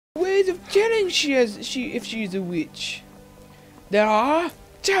ways of telling if she's a witch. There are?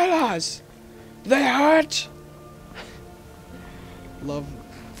 Tell us! They hurt! Love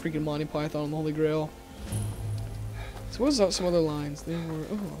freaking Monty Python and the Holy Grail. So what's up some other lines? They were,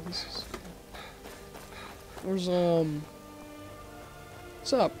 oh, this is... There's,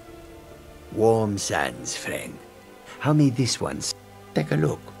 what's up? Warm sands, friend. How may this one? Take a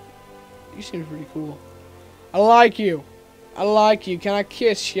look. You seem pretty cool. I like you. I like you. Can I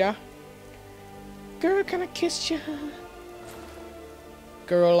kiss ya? Girl, can I kiss ya?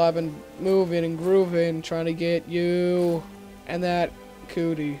 Girl, I've been moving and grooving, trying to get you and that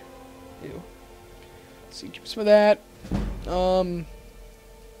cootie. Ew. Let's see, keep some of that.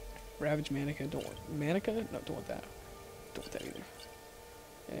 Ravage Manica. Don't want Manica? No, don't want that. Don't want that either.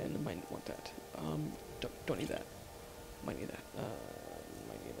 And I might want that. Don't need that. Might need that.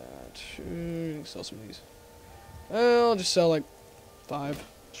 Might need that. Sell some of these. I'll just sell like 5.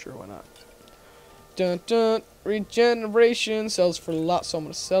 Sure, why not? Dun dun. Regeneration sells for a lot, so I'm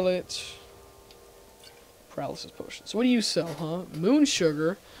gonna sell it. Paralysis potion. So what do you sell, huh? Moon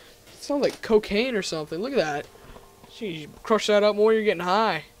sugar. It sounds like cocaine or something. Look at that. Jeez, you crush that up more, you're getting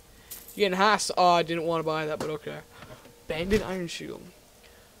high. You're getting high. So, oh, I didn't want to buy that, but okay. Banded iron shield.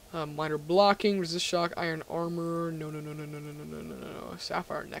 Minor blocking, resist shock, iron armor. No.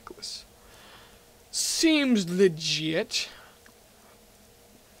 Sapphire necklace. Seems legit.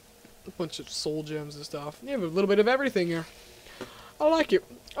 A bunch of soul gems and stuff. You have a little bit of everything here. I like it.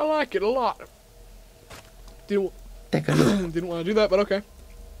 I like it a lot. Didn't want to do that, but okay.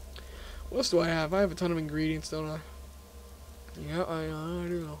 What else do I have? I have a ton of ingredients, don't I? Yeah, I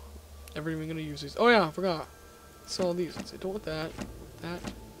do know. Never even gonna use these. Oh yeah, I forgot. Sell these. Let's see. Don't want that. That.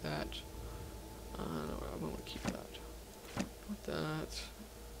 No, I want to keep that. Don't want that.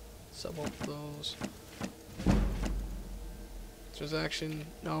 Sell both of those. Transaction.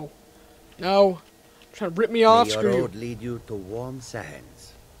 No. No. Trying to rip me off. Screw you. Your road lead you to warm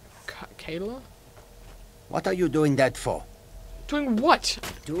sands. Kayla? What are you doing that for? Doing what?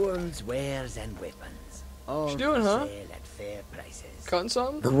 Tools, wares, and weapons. All What you doing, huh? sale at fair prices. Cutting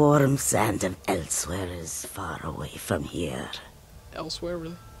something? The warm sand of elsewhere is far away from here. Elsewhere,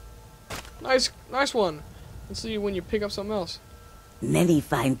 really? Nice one. Let's see when you pick up something else. Many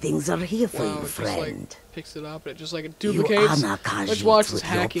fine things are here for Wow, you, it just friend. like picks it up and it just like it You duplicates. honor Let's watch Khajiit this with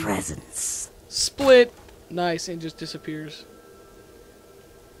hacking. your presence. Split. Nice, and it just disappears.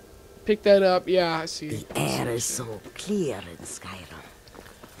 Pick that up. Yeah, I see. The air is so clear in Skyrim.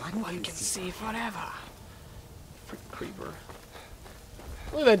 One can see forever. Freaking creeper.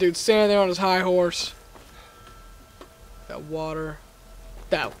 Look at that dude standing there on his high horse. That water.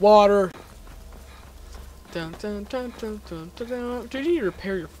 That water. Dun, dun, dun, dun, dun, dun, dun. Dude, you need to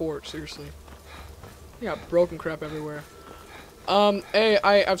repair your fort, seriously. You got broken crap everywhere. Hey,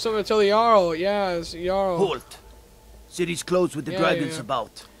 I have something to tell the Jarl. Yeah, it's Jarl. Halt! City's closed with the dragons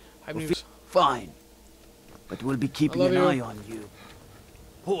about. I have news. Fine. But we'll be keeping an you. eye on you.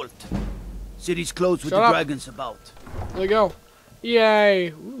 Halt! City's closed with Shut the up. dragons about. There we go. Yay!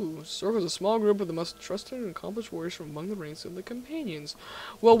 Ooh, circles a small group of the most trusted and accomplished warriors from among the ranks of the companions.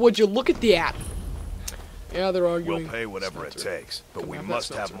 Well, would you look at that? Yeah, they're arguing. We'll pay whatever it takes, but we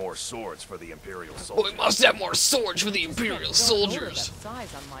must have more swords for the Imperial But soldiers. we must have more swords for the Imperial soldiers.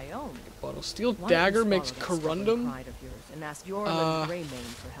 Size on my own. Bottle steel Why don't dagger you makes swallow that stubborn corundum. pride of yours and ask Yorlin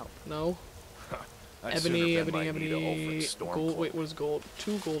Greymane for help. No. I'd Ebony, sooner bend my knee to ebony. Ulfric's storm Gold. cloak. Wait, what is gold?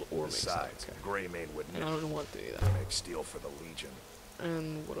 2 gold ore makes that. Besides, Okay. Greymane would And I never don't want any of that. make steel for the Legion.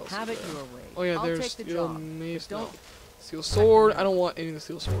 And what else? Have is it there? your way. Oh yeah, I'll there's take the steel job, mace. but No. don't- Steel sword. I don't want any of the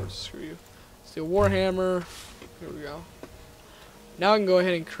steel swords. Screw you. Steel warhammer. Here we go. Now I can go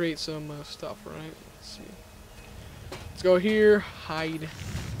ahead and create some stuff, right? Let's see. Let's go here. Hide.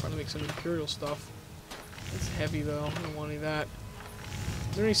 Probably make some Imperial stuff. It's heavy though. I don't want any of that.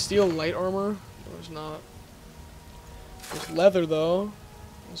 Is there any steel light armor? No, there's not. There's leather though.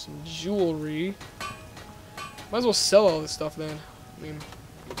 There's some jewelry. Might as well sell all this stuff then. I mean,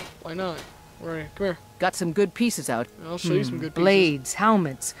 why not? Alright, come here. Got some good pieces out. I'll show you some good pieces. Blades,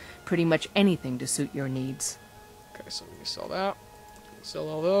 helmets, pretty much anything to suit your needs. Okay, so we can sell that. Sell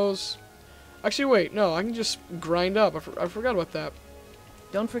all those. Actually, wait, no, I can just grind up. I forgot about that.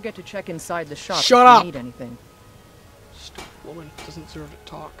 Don't forget to check inside the shop Shut if up! you need anything. Stupid woman doesn't deserve to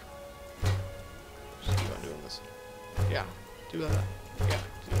talk. Just keep on doing this. Yeah, do that. Yeah,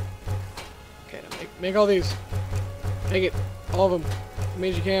 do it. Okay, now make all these. Make it. All of them. As many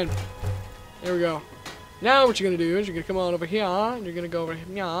as you can. There we go. Now what you're going to do is you're going to come on over here, and you're going to go over here,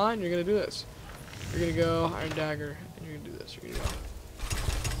 and you're going to do this. You're going to go iron dagger, and you're going to do this. You're going to go.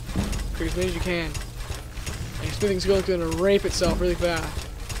 Create as many as you can. And your smithing skill is going to rape itself really fast.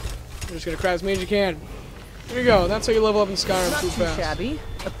 just gonna craft as many as you can. There you go. That's how you level up in Skyrim Not too too fast. shabby.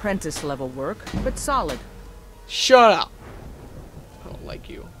 Apprentice level work, but solid. Shut up. I don't like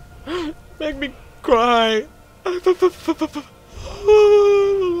you. Make me cry. Okay,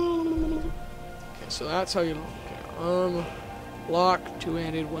 so that's how you lock,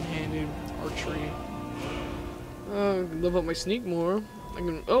 two-handed, one-handed, archery. I can level up my sneak more. I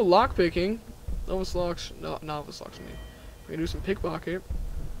can lock picking. Novice locks, no, novice locks me. I can do some pickpocket.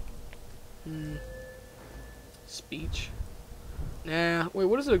 Speech. Nah, wait,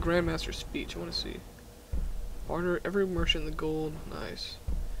 what is a Grandmaster speech? I want to see. Barter every merchant in the gold. Nice.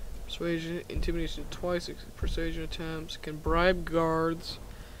 Persuasion, intimidation twice, persuasion attempts. Can bribe guards.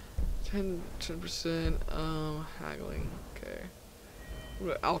 10%. Haggling. Okay.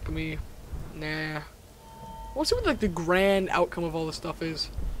 What about alchemy? Nah. Let's see what like the grand outcome of all this stuff is.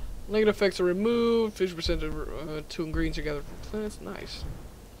 Negative effects are removed. 50% of two ingredients together. That's nice.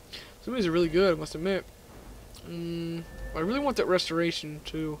 Some of these are really good, I must admit. I really want that restoration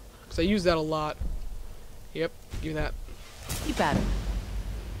too, because I use that a lot. Yep, give me that. Keep at it.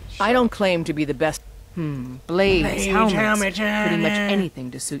 I don't claim to be the best. Blades, helmets, pretty much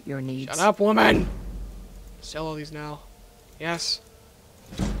anything to suit your needs. Shut up, woman! Sell all these now. Yes.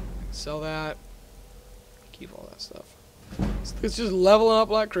 Sell that. Keep all that stuff. It's just leveling up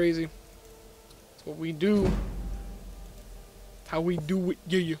like crazy. That's what we do. How we do it,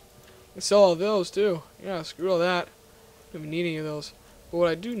 yeah. I sell all those too. Yeah, screw all that. Don't even need any of those. But what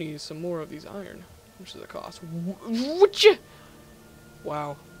I do need is some more of these iron. How much does it cost? Whatcha?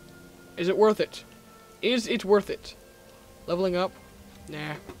 Wow. Is it worth it? Is it worth it? Leveling up?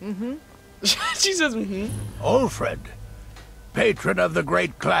 Nah. She says Ulfred, patron of the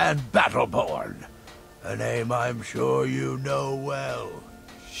great clan Battleborn. A name I'm sure you know well.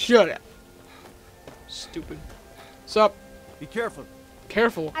 Shut up. Stupid. Sup? Be careful.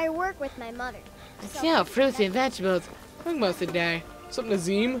 Careful. I work with my mother. Yeah, fruits and vegetables. I most of the day. Something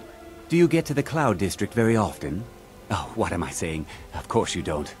Nazim? Do you get to the Cloud District very often? Oh, what am I saying? Of course you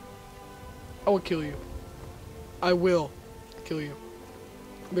don't. I will kill you. I will kill you.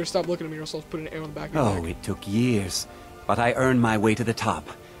 You better stop looking at me or else I'll put an arrow in the back of your Oh, neck. it took years. But I earned my way to the top.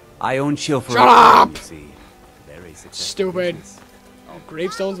 I own Chilford. Shut up! You see. Very successful Stupid. business. Oh,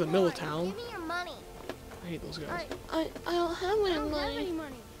 gravestones in the middle of town. Give me your money. I hate those guys. I don't have any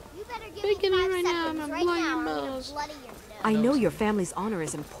money. You better give Give me me 5 right now, seconds I'm right blowing now your or I'm gonna nose. bloody your nose. I know your family's honor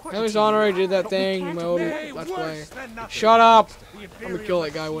is important. Family's to you. honor, I did that thing in my old Let's Play. Shut up! I'm gonna kill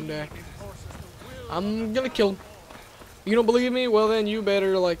that guy one day. I'm gonna kill him. You don't believe me? Well then you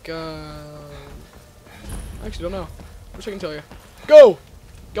better like I actually don't know. Wish I can tell you. Go!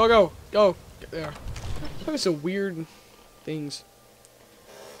 Go, go, go! Get there. I'm having some weird things.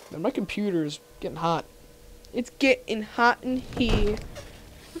 Man, my computer's getting hot. It's getting hot in here.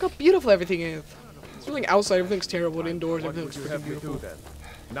 Look how beautiful everything is. Everything outside, everything's terrible, but indoors, What everything's would you freaking have me beautiful. do then?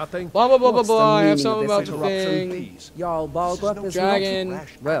 Nothing? Blah blah blah blah What's the blah. I have meaning something of about this the interruption? thing. Jarl Balgrup is Dragon. not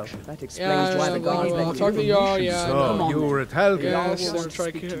well. That explains Yeah, why the gods I'll let talk to y'all. Yeah, So, Come on, you then. were at Helgen. yes, Jarl they're wants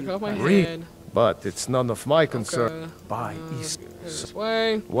trying to to speak cut to off my you. head. But it's none of my concern. Okay. By east. This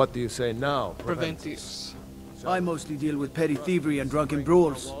way. What do you say now? Prevent these. I mostly deal with petty thievery and drunken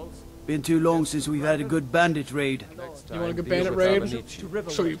brawls. Been too long since we've had a good bandit raid. You want a good bandit raid?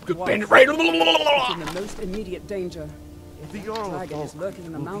 To Show you a good Riverwood. bandit raid. It's in the most immediate danger. If The the Jarl of dragon is Balgrup lurking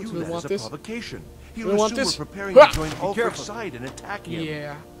in the will mountains. view that want as a this? provocation. We He'll want assume this? we're preparing Ha! to join careful. Ulfric's side and attack him.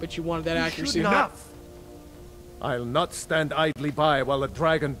 Yeah, but you wanted that accuracy. Enough! I'll not stand idly by while a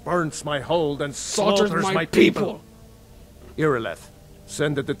dragon burns my hold and Slaughters slaughters my my people. Irileth,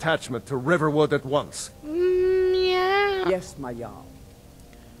 send a detachment to Riverwood at once. Yes, my Jarl.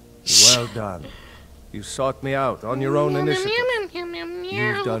 Well done. You sought me out on your own initiative.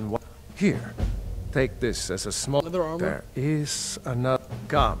 You've done what? Here, take this as a small. Leather armor? There is another.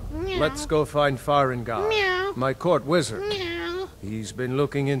 Come, let's go find Farengar, my court wizard. He's been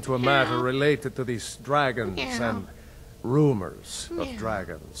looking into a matter related to these dragons and rumors of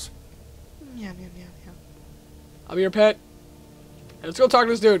dragons. I'll be your pet. Hey, let's go talk to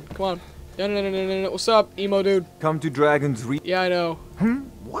this dude. Come on. No. What's up, emo dude? Come to Dragon's Reach. Yeah, I know.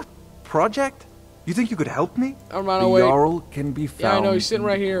 What? Project? You think you could help me? I'm on The my way. Jarl can be found. Yeah, I know. He's sitting in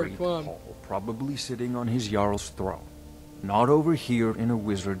right the here. Great Come on. Hall, probably sitting on his Jarl's throne. Not over here in a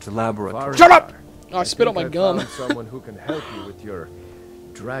wizard's laboratory. Shut up! Oh, I spit think out my I've gum. found someone who can help you with your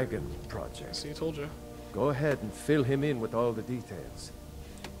dragon project. See, I told you. Go ahead and fill him in with all the details.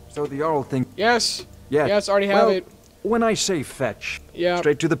 So the Jarl thinks. Yes. Yeah. Yes, already have well, it. When I say fetch, Yeah.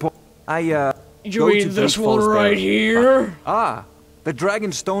 straight to the point. You go mean to this Bleak one Falls right Barrow. here? The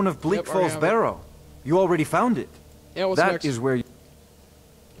Dragon Stone of Bleak Yep, already Falls have it. Barrow. You already found it. Yeah, what's That next? is where